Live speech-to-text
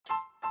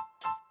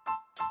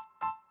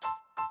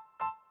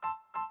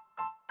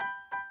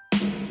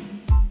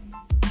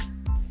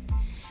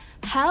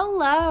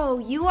Hello,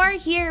 you are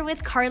here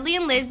with Carly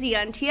and Lizzie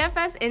on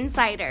TFS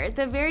Insider,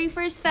 the very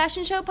first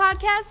fashion show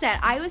podcast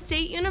at Iowa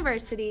State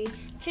University.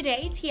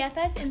 Today,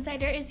 TFS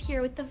Insider is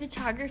here with the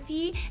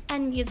photography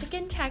and music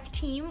and tech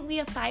team. We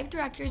have 5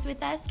 directors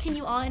with us. Can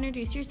you all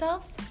introduce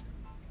yourselves?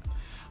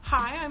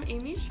 Hi, I'm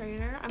Amy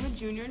Schrader. I'm a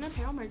junior in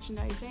apparel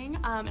merchandising,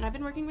 and I've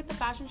been working with the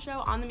fashion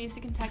show on the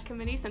music and tech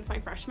committee since my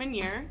freshman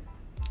year.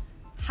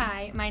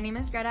 Hi, my name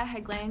is Greta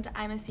Hegland.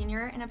 I'm a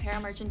senior in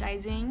apparel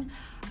merchandising.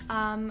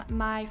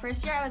 My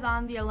first year I was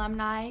on the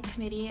alumni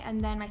committee, and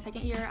then my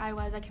second year I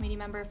was a committee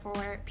member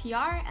for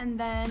PR, and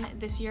then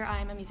this year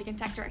I'm a music and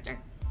tech director.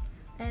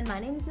 And my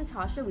name is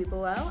Natasha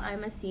Weebelow.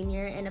 I'm a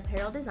senior in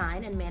apparel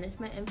design and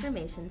management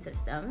information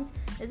systems.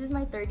 This is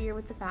my 3rd year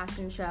with the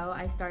fashion show.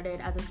 I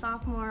started as a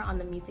sophomore on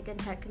the music and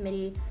tech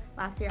committee.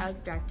 Last year I was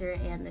director,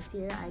 and this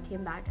year I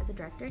came back as a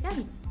director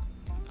again.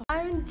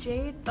 I'm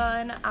Jade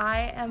Bunn.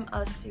 I am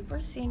a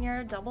super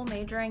senior, double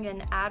majoring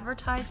in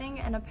advertising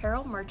and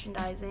apparel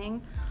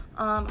merchandising.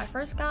 I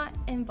first got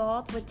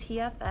involved with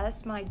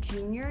TFS my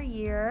junior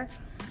year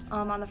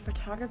on the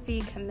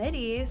photography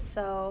committee,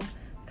 so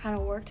kind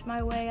of worked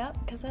my way up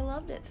because I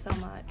loved it so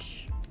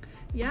much.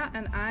 Yeah,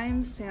 and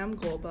I'm Sam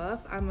Goldbuff.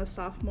 I'm a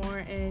sophomore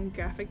in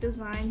graphic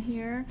design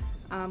here.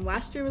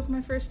 Last year was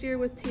my first year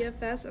with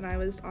TFS, and I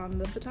was on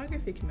the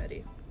photography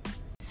committee.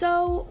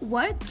 So,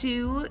 what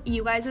do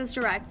you guys as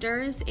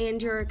directors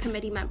and your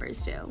committee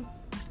members do?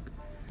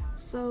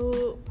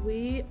 So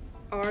we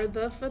are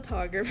the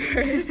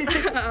photographers.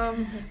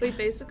 We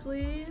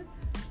basically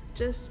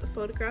just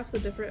photograph the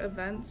different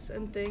events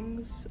and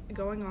things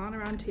going on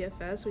around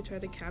TFS. We try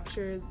to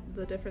capture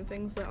the different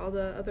things that all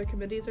the other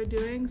committees are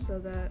doing so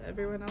that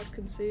everyone else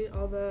can see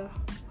all the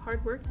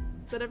hard work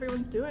that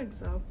everyone's doing.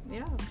 So,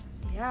 yeah.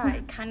 Yeah,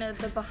 kind of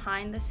the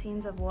behind the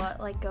scenes of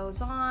what goes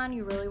on.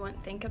 You really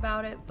wouldn't think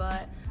about it,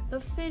 but the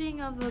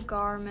fitting of the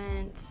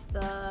garments,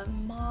 the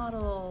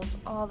models,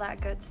 all that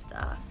good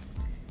stuff.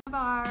 One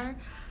of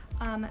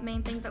our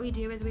main things that we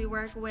do is we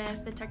work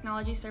with the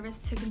technology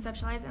service to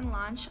conceptualize and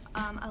launch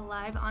a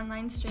live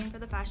online stream for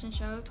the fashion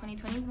show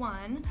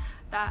 2021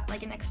 that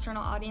an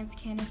external audience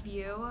can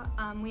view.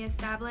 We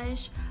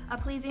establish a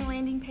pleasing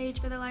landing page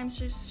for the live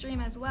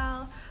stream as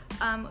well.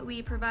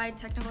 We provide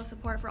technical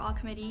support for all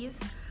committees.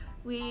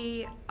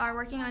 We are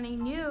working on a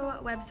new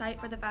website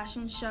for the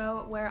fashion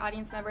show where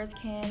audience members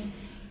can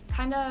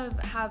kind of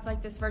have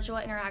this virtual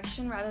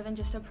interaction rather than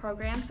just a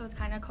program, so it's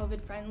kind of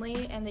COVID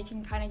friendly and they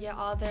can kind of get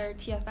all their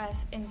TFS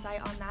insight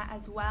on that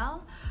as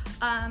well.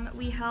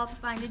 We help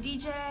find a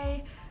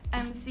DJ,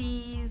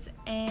 MCs,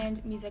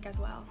 and music as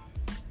well.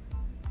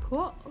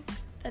 Cool.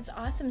 That's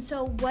awesome.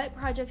 So what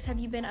projects have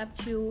you been up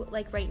to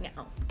right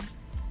now?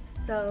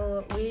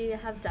 So we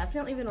have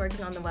definitely been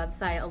working on the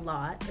website a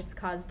lot. It's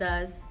caused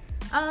us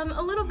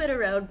a little bit of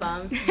road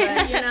bumps,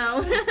 but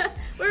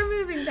we're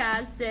moving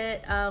past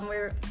it.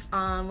 We're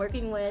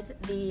working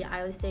with the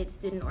Iowa State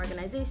student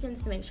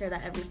organizations to make sure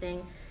that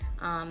everything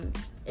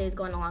is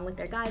going along with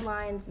their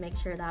guidelines, make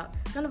sure that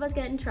none of us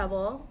get in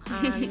trouble.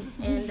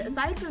 And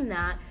aside from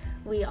that,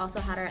 we also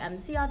had our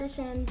MC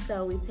audition,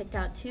 so we picked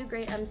out 2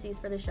 great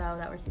MCs for the show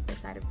that we're super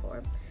excited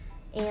for.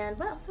 And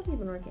what else have we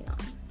been working on?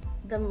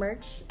 The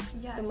merch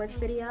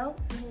video.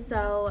 Mm-hmm.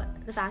 So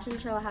the fashion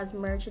show has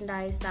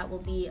merchandise that will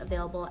be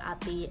available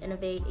at the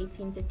Innovate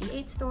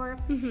 1858 store,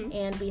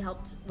 and we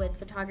helped with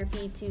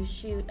photography to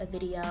shoot a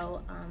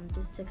video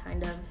just to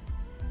kind of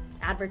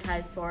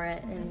advertise for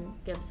it and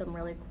give some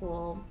really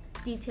cool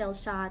detailed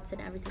shots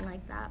and everything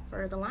like that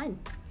for the line.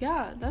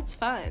 Yeah, that's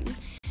fun.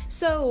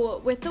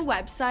 So, with the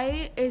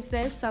website, is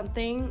this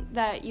something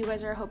that you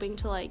guys are hoping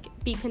to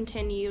be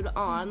continued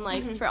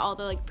on for all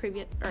the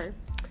previous or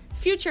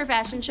future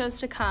fashion shows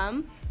to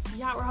come?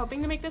 Yeah, we're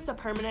hoping to make this a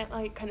permanent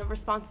kind of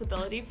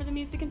responsibility for the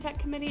music and tech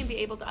committee and be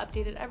able to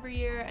update it every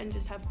year and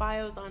just have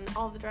bios on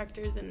all the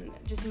directors and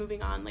just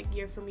moving on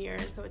year from year,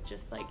 so it's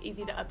just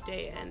easy to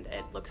update and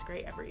it looks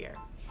great every year.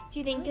 Do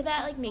you think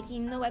that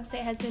making the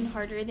website has been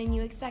harder than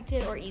you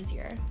expected or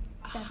easier?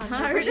 100%.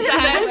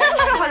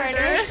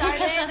 Harder. We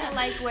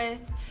started with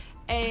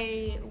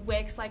a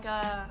Wix,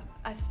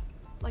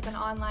 an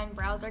online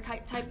browser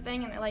type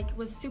thing, and it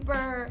was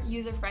super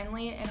user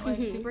friendly and it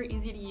was super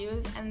easy to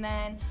use. And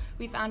then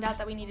we found out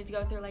that we needed to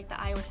go through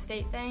the Iowa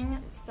State thing.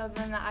 So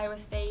then the Iowa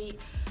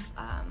State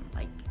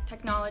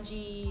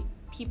technology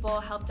people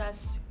helped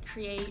us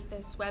create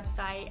this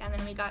website, and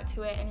then we got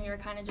to it and we were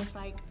kind of just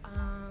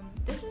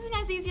this isn't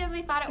as easy as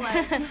we thought it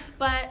was.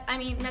 But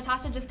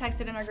Natasha just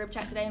texted in our group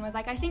chat today and was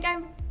I think I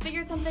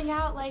figured something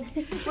out,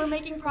 we're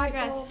making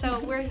progress. So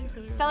we're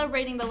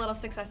celebrating the little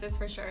successes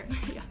for sure.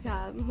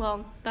 Yeah,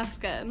 well, that's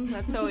good.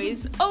 That's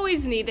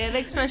always needed,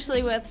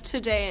 especially with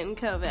today and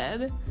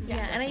COVID.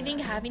 Yeah, and I think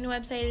having a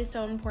website is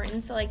so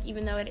important, so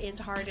even though it is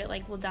hard,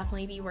 it will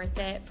definitely be worth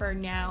it for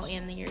now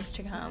and the years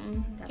to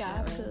come. Definitely. Yeah,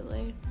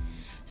 absolutely.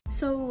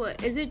 So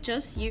is it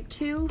just you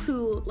two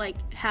who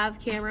have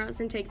cameras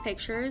and take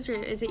pictures, or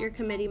is it your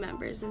committee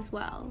members as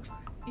well?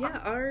 Yeah,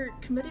 our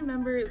committee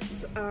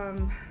members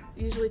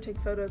usually take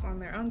photos on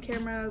their own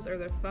cameras or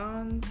their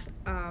phones,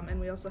 and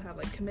we also have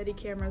like committee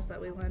cameras that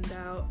we lend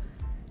out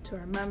to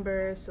our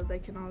members so they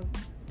can all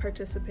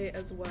participate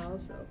as well.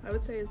 So I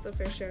would say it's a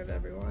fair share of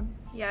everyone.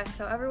 Yeah,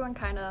 so everyone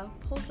kind of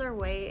pulls their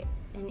weight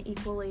and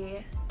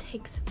equally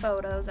takes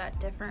photos at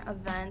different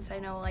events. I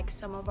know like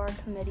some of our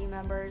committee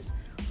members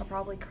are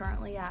probably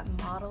currently at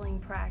modeling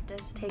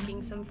practice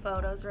taking some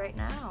photos right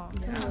now.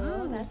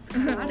 Oh, that's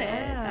got it.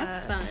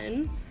 Yes. That's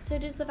fun. So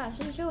does the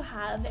fashion show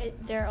have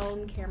their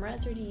own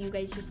cameras, or do you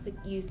guys just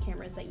use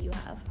cameras that you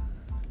have?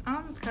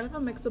 It's kind of a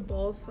mix of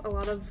both. A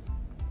lot of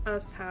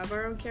us have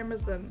our own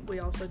cameras, then we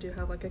also do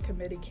have like a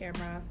committee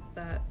camera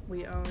that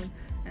we own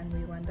and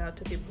we lend out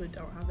to people who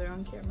don't have their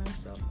own cameras.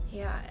 So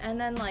Yeah, and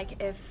then like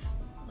if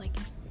like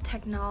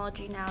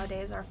technology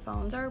nowadays, our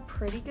phones are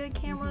pretty good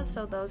cameras,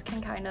 so those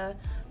can kind of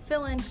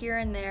fill in here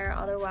and there.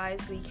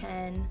 Otherwise, we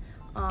can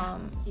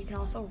you can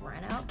also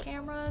rent out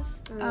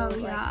cameras through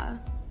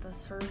the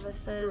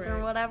services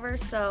or whatever.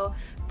 So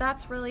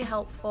that's really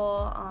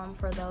helpful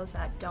for those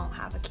that don't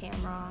have a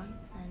camera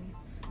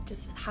and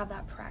just have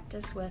that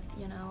practice with,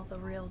 you know, the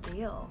real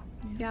deal.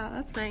 Yeah,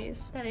 that's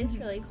nice. That is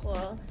really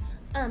cool.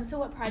 So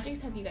what projects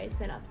have you guys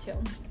been up to?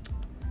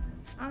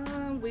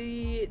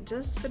 We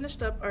just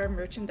finished up our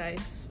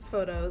merchandise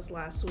photos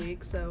last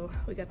week, so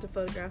we got to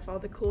photograph all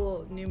the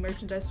cool new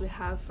merchandise we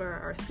have for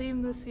our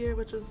theme this year,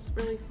 which was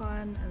really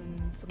fun,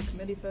 and some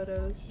committee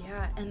photos.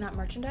 Yeah, and that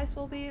merchandise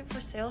will be for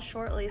sale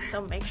shortly,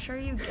 so make sure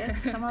you get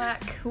some of that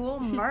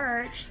cool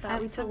merch that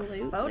we took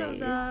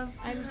photos of.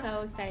 I'm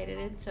so excited.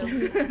 It's so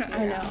cool.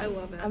 I know. I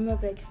love it. I'm a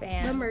big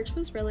fan. The merch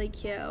was really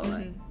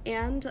cute.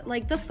 And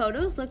like the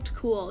photos looked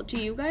cool. Do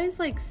you guys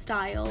like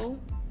style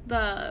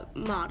the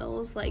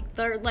models, like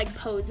their like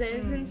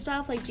poses and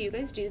stuff? Like, do you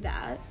guys do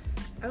that?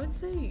 I would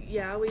say,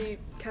 yeah, we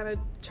kind of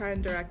try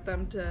and direct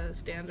them to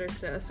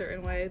standards a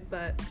certain way,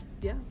 but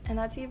yeah. And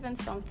that's even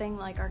something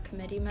like our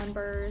committee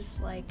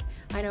members, like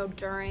I know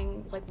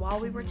during, like while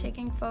we were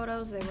taking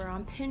photos, they were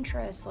on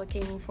Pinterest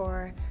looking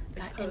for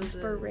that poses.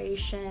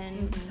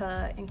 Inspiration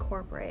to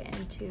incorporate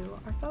into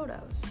our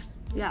photos.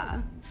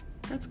 Yeah,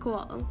 that's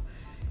cool.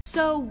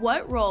 So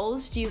what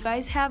roles do you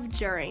guys have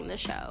during the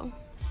show?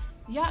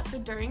 Yeah, so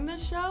during the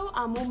show,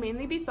 we'll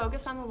mainly be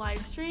focused on the live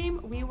stream.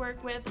 We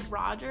work with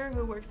Roger,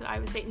 who works at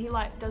Iowa State, and he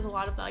does a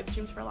lot of live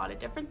streams for a lot of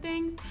different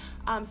things.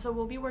 So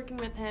we'll be working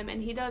with him,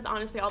 and he does,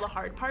 honestly, all the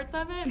hard parts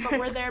of it, but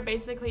we're there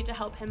basically to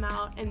help him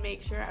out and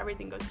make sure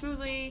everything goes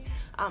smoothly,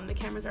 the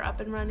cameras are up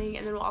and running,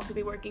 and then we'll also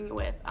be working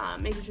with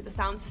making sure the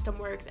sound system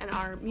works and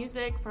our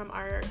music from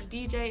our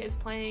DJ is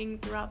playing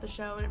throughout the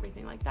show and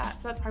everything like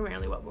that. So that's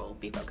primarily what we'll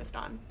be focused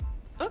on.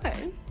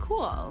 Okay,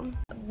 cool.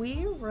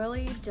 We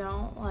really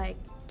don't like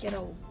get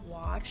to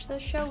watch the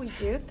show. We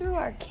do through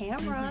our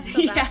camera,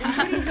 so that's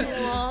pretty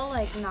cool.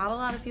 Like not a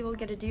lot of people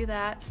get to do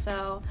that.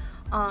 So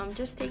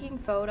just taking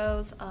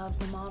photos of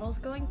the models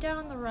going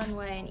down the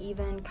runway and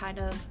even kind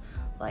of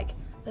like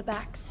the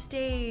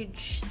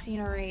backstage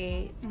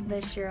scenery.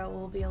 This year it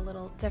will be a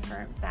little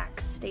different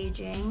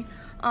backstaging,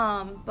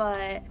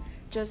 but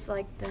just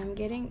like them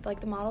getting, like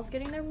the models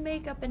getting their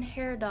makeup and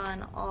hair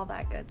done, all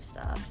that good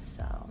stuff.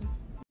 So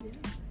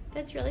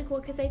That's really cool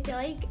because I feel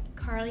like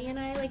Carly and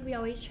I, like, we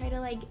always try to,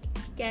 like,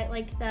 get,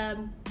 like,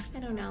 the, I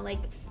don't know, like,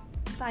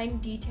 find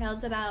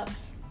details about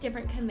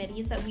different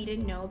committees that we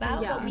didn't know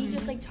about. Yeah. But we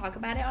just, like, talk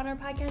about it on our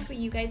podcast. But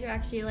you guys are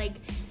actually, like,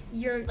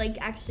 you're, like,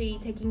 actually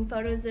taking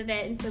photos of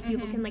it. And so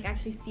people can, like,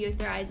 actually see with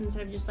their eyes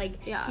instead of just,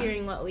 like,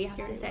 hearing what we have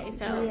to say.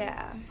 So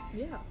yeah.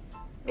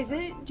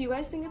 Do you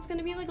guys think it's going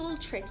to be like a little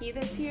tricky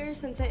this year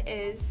since it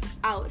is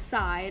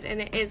outside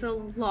and it is a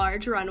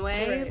large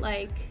runway?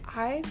 Like,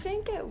 I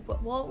think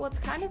what's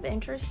kind of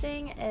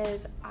interesting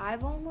is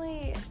I've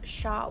only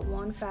shot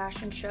one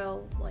fashion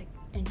show like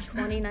in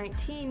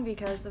 2019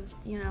 because of,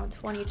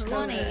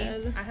 2020.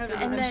 COVID. I haven't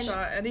And even then-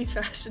 shot any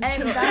fashion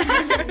And show.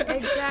 that's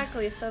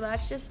exactly, so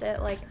that's just it.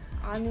 Like,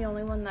 I'm the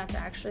only one that's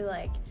actually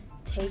like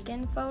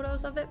taken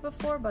photos of it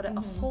before, but a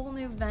whole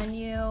new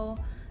venue,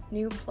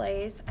 new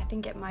place. I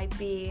think it might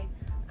be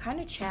kind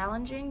of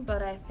challenging,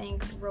 but I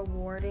think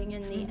rewarding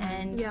in the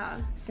end. yeah.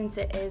 Since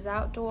it is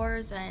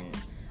outdoors and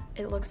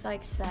it looks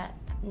like set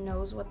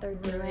knows what they're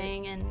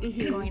doing and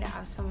you're going to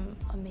have some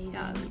amazing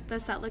Yeah, the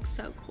set looks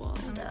so cool. I'm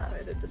stuff.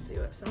 excited to see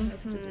what Sam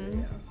has to do.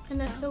 Yeah. And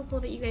that's so cool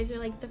that you guys are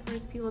like the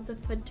first people to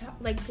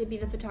to be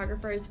the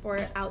photographers for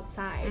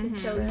outside.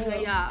 So you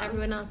guys, Yeah.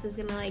 everyone else is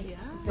gonna like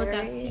look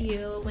up to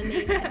you when they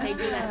if they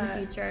do that in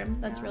the future.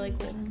 That's really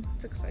cool.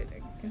 It's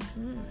exciting.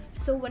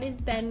 So what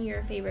has been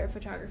your favorite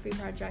photography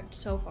project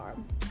so far?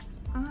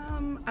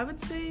 I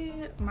would say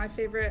my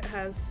favorite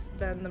has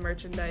been the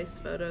merchandise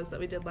photos that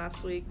we did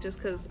last week, just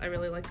because I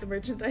really like the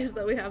merchandise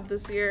that we have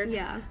this year.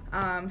 Yeah.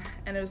 And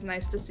it was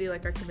nice to see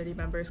like our committee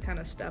members kind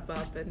of step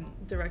up and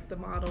direct the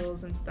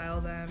models and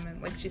style them.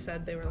 And like she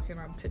said, they were looking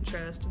on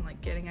Pinterest and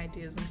like getting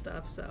ideas and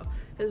stuff. So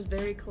it was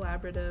very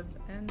collaborative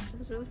and it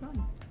was really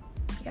fun.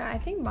 Yeah, I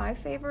think my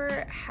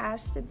favorite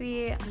has to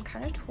be, I'm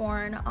kind of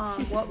torn.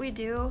 What we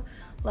do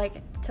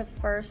like to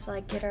first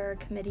like get our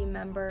committee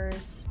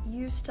members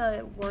used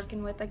to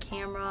working with a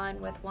camera and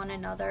with one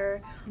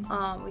another.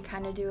 We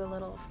kind of do a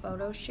little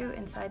photo shoot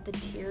inside the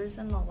tiers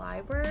in the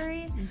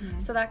library,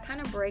 so that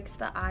kind of breaks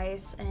the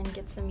ice and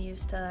gets them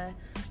used to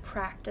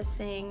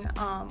practicing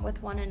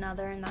with one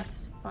another, and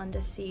that's fun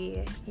to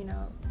see, you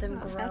know, them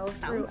grow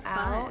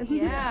throughout.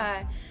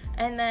 Yeah.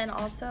 And then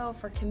also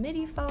for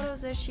committee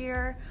photos this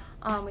year,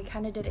 we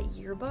kind of did a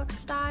yearbook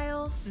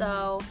style,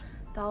 so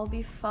that'll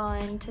be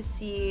fun to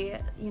see,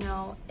 you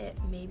know, it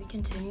maybe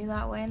continue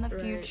that way in the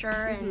future,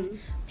 and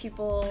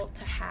people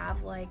to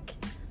have like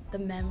the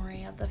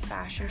memory of the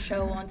fashion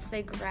show once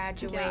they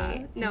graduate.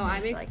 Yeah. No,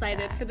 I'm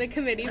excited like for the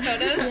committee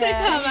photos to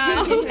come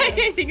out.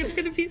 I think it's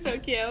gonna be so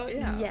cute.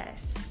 Yeah.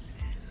 Yes.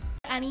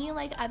 Any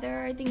like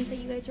other things that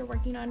you guys are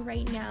working on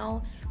right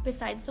now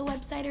besides the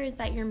website, or is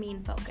that your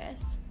main focus?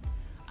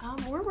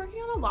 We're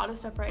working on a lot of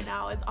stuff right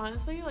now. It's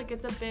honestly like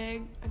it's a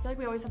big, I feel like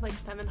we always have like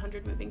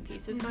 700 moving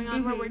pieces going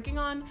on. We're working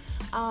on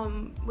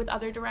with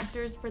other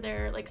directors for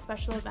their like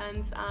special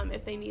events,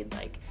 if they need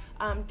like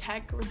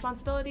tech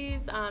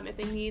responsibilities, if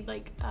they need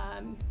like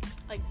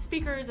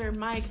speakers or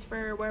mics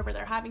for wherever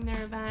they're having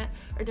their event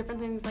or different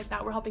things like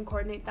that. We're helping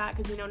coordinate that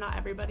because we know not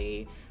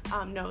everybody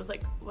knows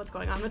like what's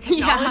going on with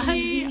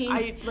technology.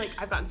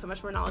 I've gotten so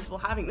much more knowledgeable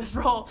having this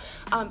role.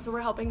 So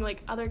we're helping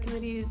like other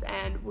committees,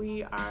 and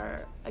we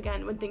are,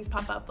 again, when things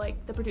pop up,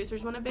 like the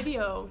producers want a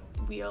video,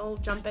 we'll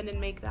jump in and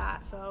make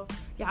that. So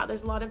yeah,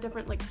 there's a lot of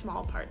different like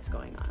small parts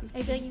going on.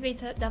 I feel like you guys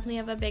definitely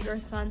have a big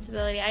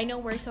responsibility. I know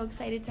we're so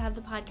excited to have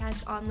the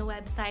podcast on the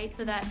website,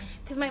 so that,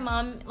 because my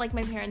mom, like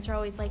my parents are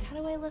always like, how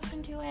do I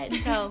listen to it?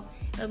 And so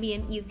it'll be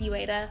an easy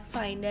way to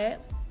find it.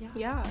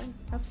 Yeah,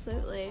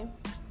 absolutely.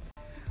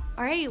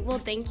 All right, well,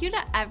 thank you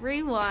to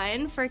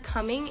everyone for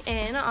coming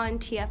in on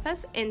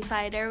TFS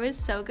Insider. It was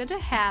so good to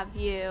have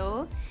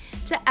you.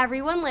 To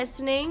everyone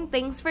listening,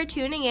 thanks for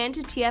tuning in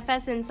to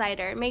TFS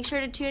Insider. Make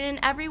sure to tune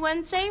in every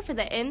Wednesday for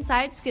the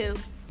Inside Scoop.